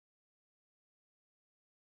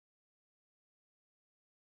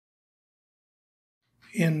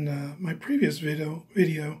In my previous video,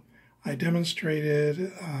 I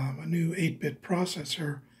demonstrated a new 8-bit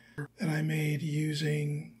processor that I made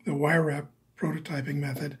using the wire wrap prototyping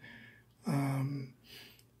method.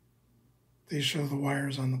 They show the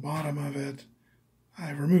wires on the bottom of it.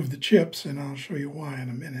 I've removed the chips, and I'll show you why in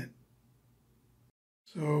a minute.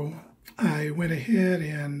 So I went ahead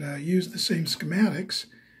and used the same schematics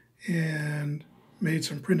and made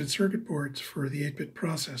some printed circuit boards for the 8-bit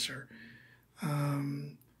processor.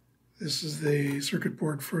 This is the circuit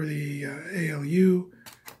board for the ALU.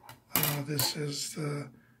 This is the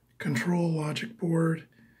control logic board,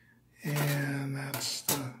 and that's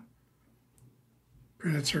the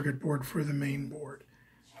printed circuit board for the main board.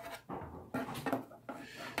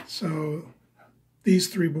 So these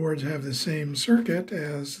three boards have the same circuit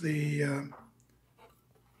as the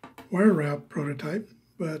wire wrap prototype,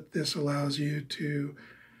 but this allows you to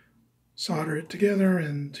solder it together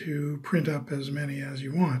and to print up as many as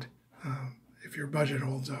you want if your budget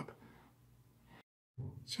holds up.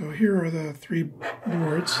 So here are the three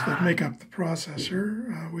boards that make up the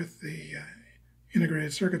processor with the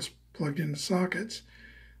integrated circuits plugged into sockets.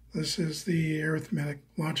 This is the arithmetic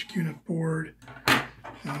logic unit board.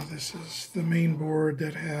 This is the main board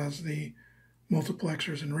that has the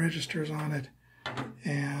multiplexers and registers on it.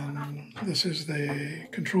 And this is the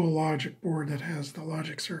control logic board that has the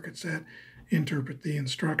logic circuits that interpret the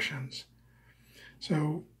instructions.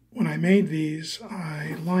 So when I made these,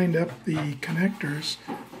 I lined up the connectors.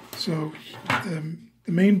 So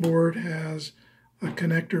the main board has a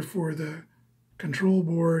connector for the control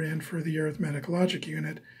board and for the arithmetic logic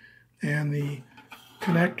unit, and the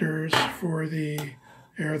connectors for the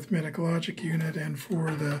arithmetic logic unit and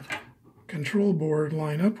for the control board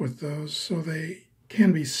line up with those, so they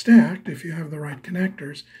can be stacked if you have the right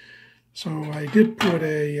connectors. So I did put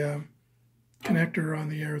a connector on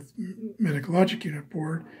the arithmetic logic unit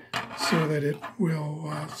board so that it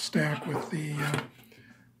will stack with the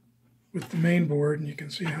main board, and you can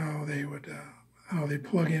see how they would how they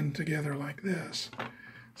plug in together like this.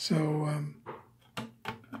 So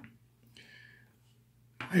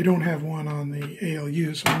I don't have one on the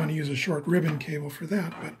ALU, so I'm going to use a short ribbon cable for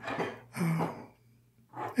that. But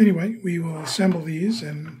anyway, we will assemble these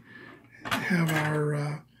and have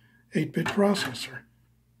our 8-bit processor.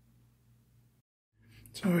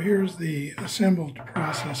 So here's the assembled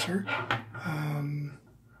processor.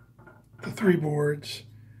 The three boards.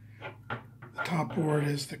 The top board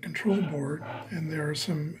is the control board, and there are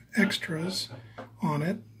some extras on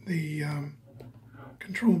it. The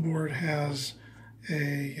control board has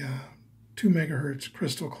a 2 megahertz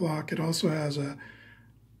crystal clock. It also has a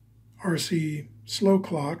RC slow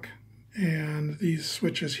clock, and these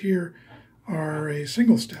switches here are a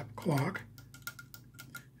single-step clock,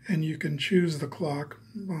 and you can choose the clock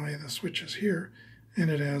by the switches here, and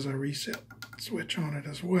it has a reset switch on it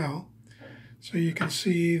as well. So you can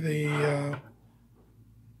see the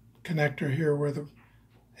connector here where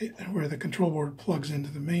the control board plugs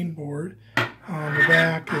into the main board. On the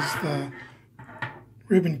back is the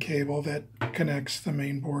ribbon cable that connects the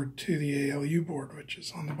main board to the ALU board, which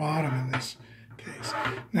is on the bottom in this case.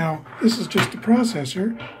 Now, this is just a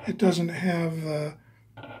processor. It doesn't have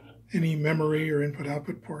any memory or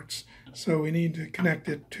input-output ports, so we need to connect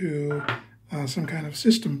it to some kind of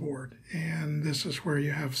system board, and this is where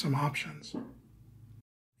you have some options.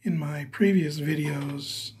 In my previous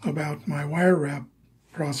videos about my wire wrap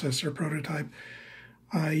processor prototype,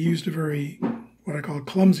 I used a very, what I call,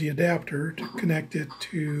 clumsy adapter to connect it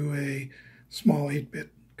to a small 8-bit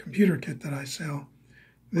computer kit that I sell.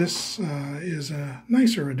 This is a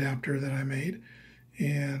nicer adapter that I made,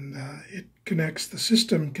 and it connects the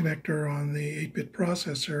system connector on the 8-bit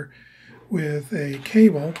processor with a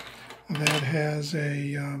cable that has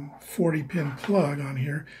a 40-pin plug on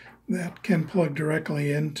here that can plug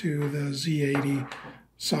directly into the Z80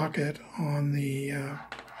 socket on the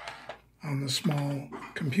small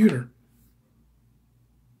computer.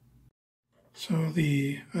 So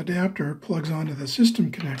the adapter plugs onto the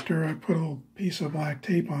system connector. I put a little piece of black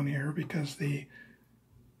tape on here because the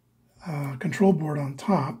control board on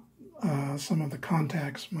top, some of the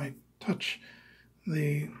contacts might touch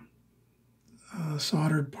the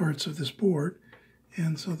soldered parts of this board,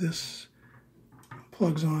 and so this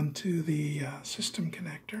plugs onto the system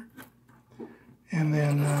connector, and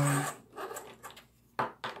then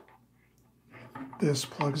this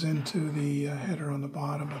plugs into the header on the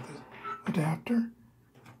bottom of the adapter,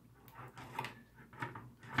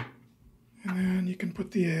 and then you can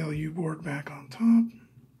put the ALU board back on top,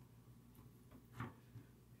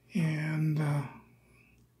 and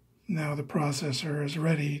now the processor is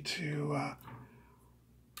ready to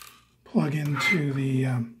plug into the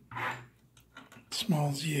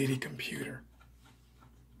small Z80 computer.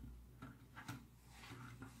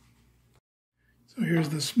 So here's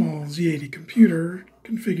the small Z80 computer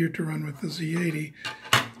configured to run with the Z80.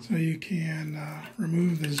 So you can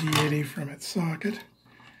remove the Z80 from its socket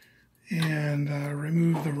and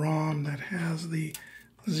remove the ROM that has the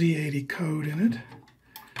Z80 code in it.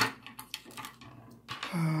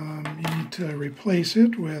 You need to replace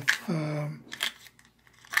it with a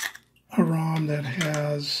ROM that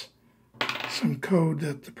has some code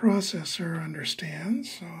that the processor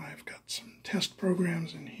understands. So I've got some test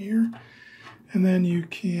programs in here. And then you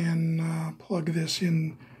can plug this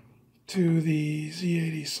in to the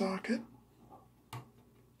Z80 socket,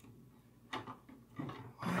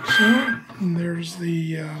 like so. And there's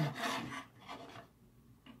the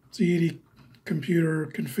Z80 computer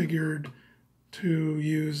configured to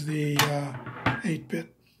use the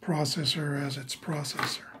 8-bit processor as its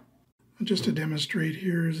processor. And just to demonstrate,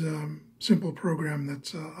 here's a simple program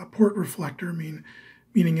that's a port reflector, meaning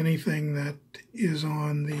anything that is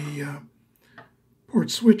on the port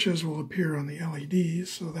switches will appear on the LEDs,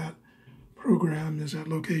 so that program is at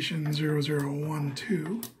location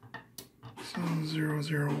 0012. So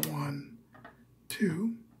 0012.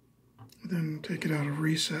 Then take it out of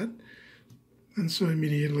reset. And so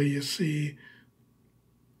immediately you see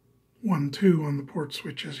 12 on the port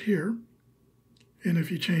switches here. And if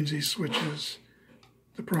you change these switches,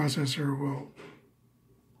 the processor will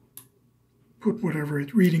put whatever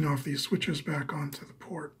it's reading off these switches back onto the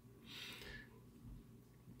port.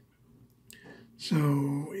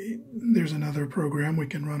 So there's another program we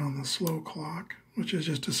can run on the slow clock, which is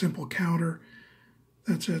just a simple counter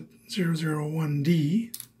that's at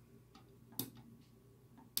 001D.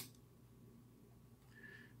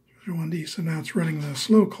 001D, so now it's running the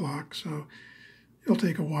slow clock, so it'll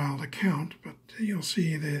take a while to count, but you'll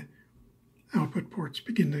see the output ports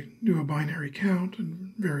begin to do a binary count,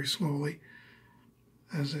 and very slowly,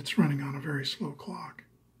 as it's running on a very slow clock.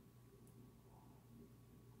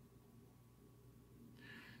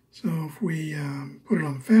 So if we put it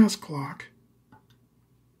on the fast clock,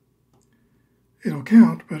 it'll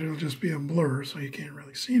count, but it'll just be a blur, so you can't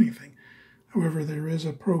really see anything. However, there is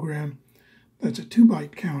a program that's a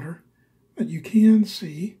 2-byte counter that you can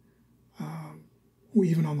see,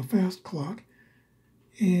 even on the fast clock.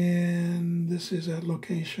 And this is at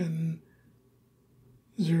location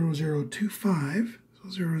 0025, so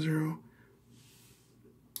 002.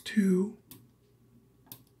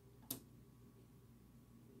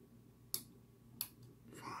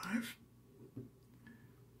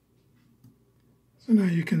 So now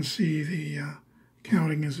you can see the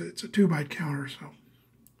counting it's a 2-byte counter, so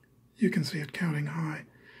you can see it counting high.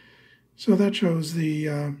 So that shows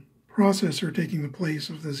the processor taking the place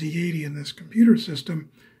of the Z80 in this computer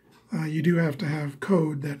system. You do have to have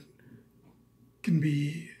code that can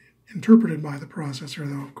be interpreted by the processor,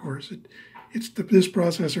 though, of course. This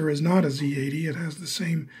processor is not a Z80. It has the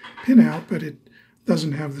same pinout, but it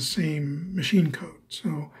doesn't have the same machine code.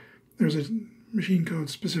 So there's a machine code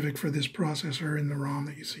specific for this processor in the ROM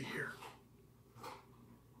that you see here.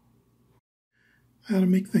 To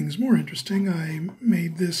make things more interesting, I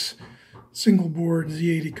made this single board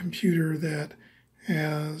Z80 computer that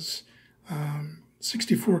has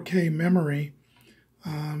 64K memory.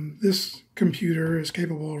 This computer is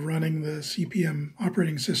capable of running the CPM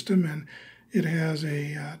operating system, and it has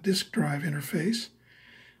a disk drive interface,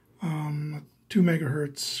 a 2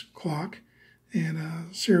 megahertz clock, and a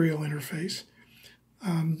serial interface.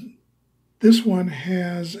 This one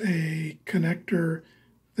has a connector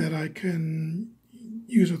that I can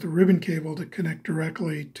use with a ribbon cable to connect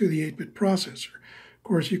directly to the 8-bit processor. Of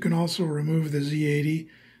course, you can also remove the Z80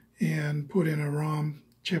 and put in a ROM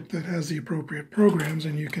chip that has the appropriate programs,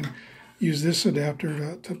 and you can use this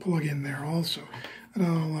adapter to plug in there also. And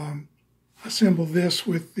I'll assemble this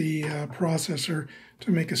with the processor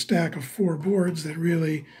to make a stack of 4 boards that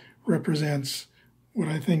really represents what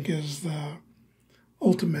I think is the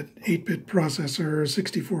ultimate 8-bit processor,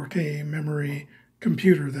 64K memory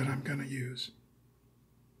computer that I'm going to use.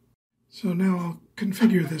 So now I'll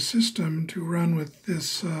configure this system to run with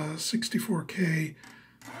this 64K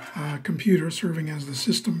computer serving as the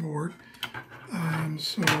system board.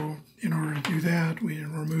 So in order to do that, we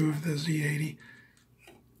remove the Z80.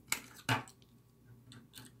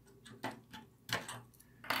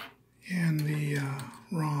 And the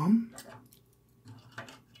ROM.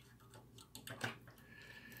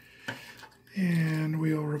 And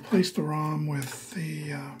we'll replace the ROM with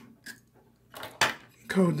the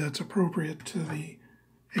code that's appropriate to the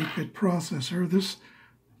 8-bit processor. This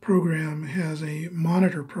program has a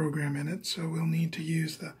monitor program in it, so we'll need to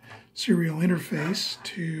use the serial interface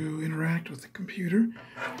to interact with the computer.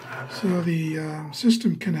 So the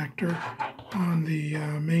system connector on the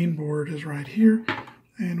main board is right here,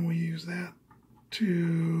 and we use that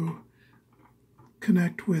to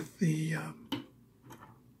connect with the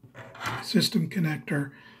system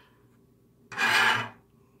connector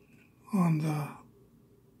on the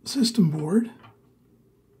system board.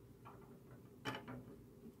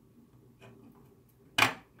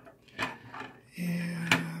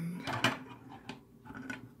 And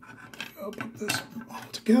I'll put this all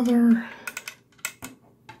together.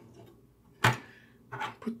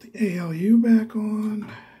 Put the ALU back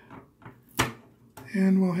on.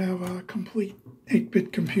 And we'll have a complete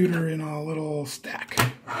 8-bit computer in a little stack.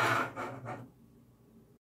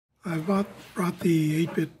 I've brought the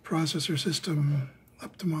 8-bit processor system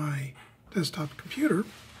up to my desktop computer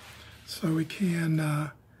so we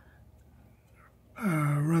can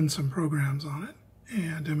run some programs on it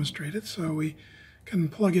and demonstrate it. So we can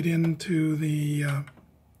plug it into the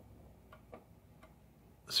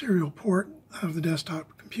serial port of the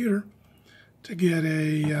desktop computer to get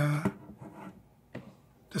a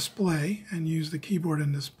display and use the keyboard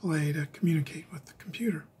and display to communicate with the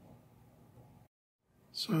computer.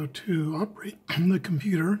 So to operate the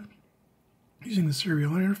computer using the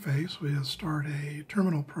serial interface, we'll start a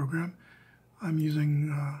terminal program. I'm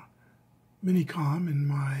using Minicom in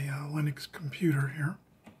my Linux computer here.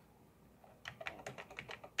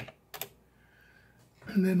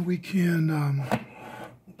 And then we can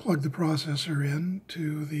plug the processor in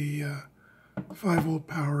to the 5-volt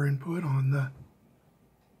power input on the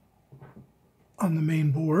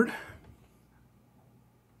main board.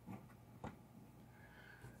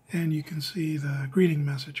 And you can see the greeting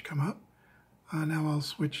message come up. Now I'll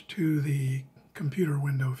switch to the computer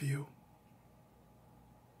window view.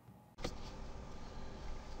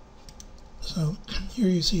 So here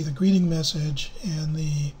you see the greeting message and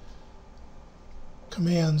the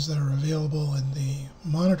commands that are available in the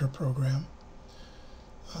monitor program.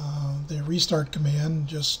 The restart command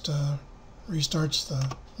just restarts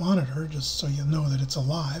the monitor just so you know that it's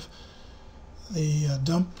alive. The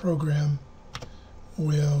dump program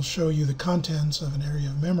will show you the contents of an area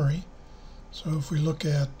of memory. So if we look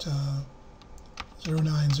at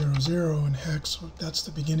 0900 in hex, that's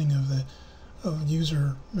the beginning of the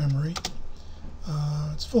user memory.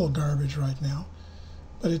 It's full of garbage right now,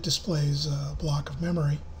 but it displays a block of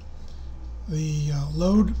memory. The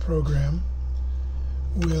load program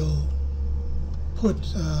will put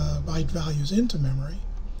byte values into memory,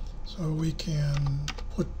 so we can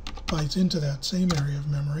put bytes into that same area of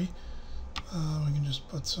memory. We can just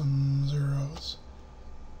put some zeros,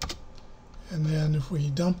 and then if we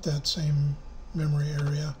dump that same memory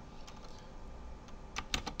area,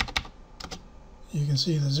 you can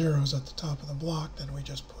see the zeros at the top of the block that we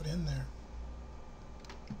just put in there.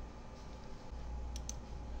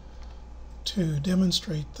 To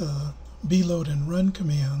demonstrate the bload and run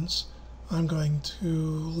commands, I'm going to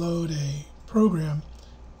load a program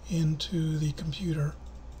into the computer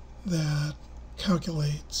that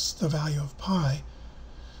calculates the value of pi.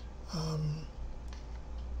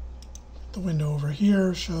 The window over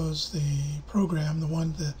here shows the program.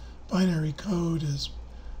 The binary code is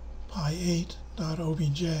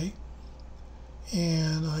pi8.obj,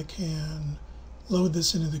 and I can load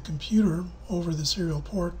this into the computer over the serial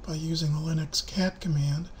port by using the Linux cat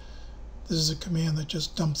command. This is a command that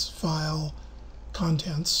just dumps file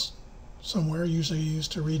contents somewhere, usually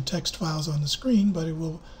used to read text files on the screen, but it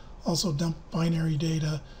will also dump binary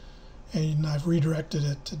data, and I've redirected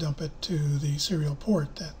it to dump it to the serial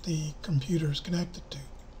port that the computer is connected to.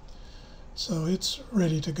 So it's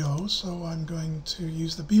ready to go, so I'm going to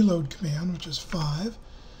use the bload command, which is 5.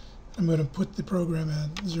 I'm going to put the program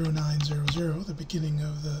at 0900, the beginning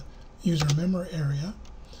of the user memory area.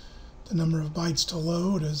 The number of bytes to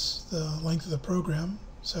load is the length of the program,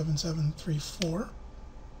 7734.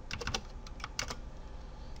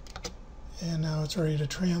 And now it's ready to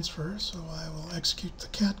transfer, so I will execute the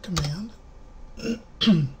cat command.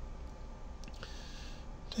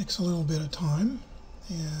 Takes a little bit of time,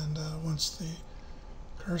 and once the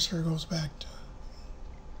cursor goes back to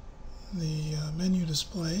the menu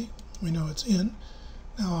display, we know it's in.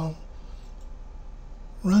 Now I'll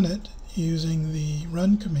run it using the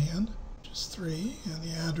run command, which is 3, and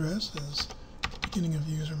the address is beginning of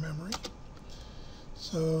user memory.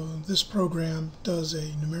 So this program does a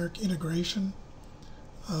numeric integration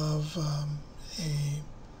of a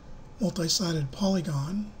multi-sided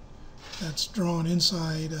polygon that's drawn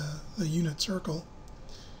inside the unit circle,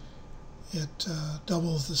 It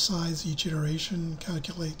doubles the size each iteration,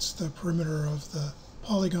 calculates the perimeter of the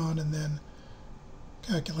polygon, and then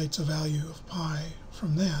calculates a value of pi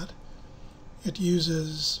from that. It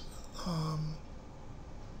uses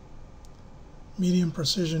medium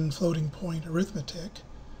precision floating point arithmetic,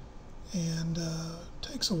 and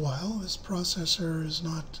takes a while. This processor is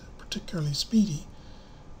not particularly speedy,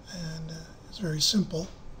 and it's very simple,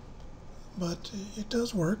 but it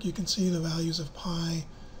does work. You can see the values of pi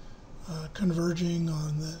converging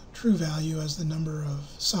on the true value as the number of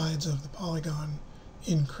sides of the polygon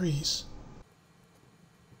increase.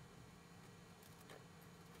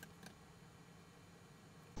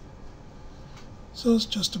 So it's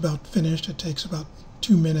just about finished. It takes about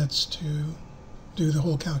 2 minutes to do the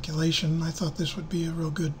whole calculation. I thought this would be a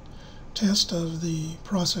real good test of the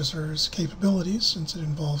processor's capabilities, since it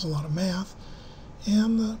involves a lot of math,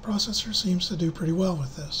 and the processor seems to do pretty well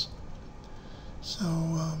with this.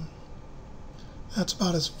 So that's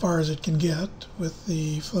about as far as it can get with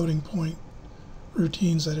the floating point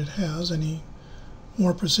routines that it has. Any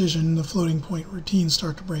more precision, the floating point routines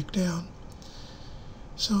start to break down.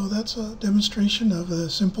 So that's a demonstration of a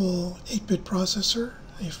simple 8-bit processor.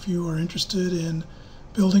 If you are interested in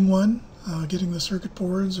building one, getting the circuit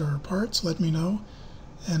boards or parts, let me know,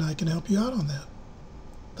 and I can help you out on that.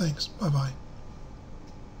 Thanks. Bye-bye.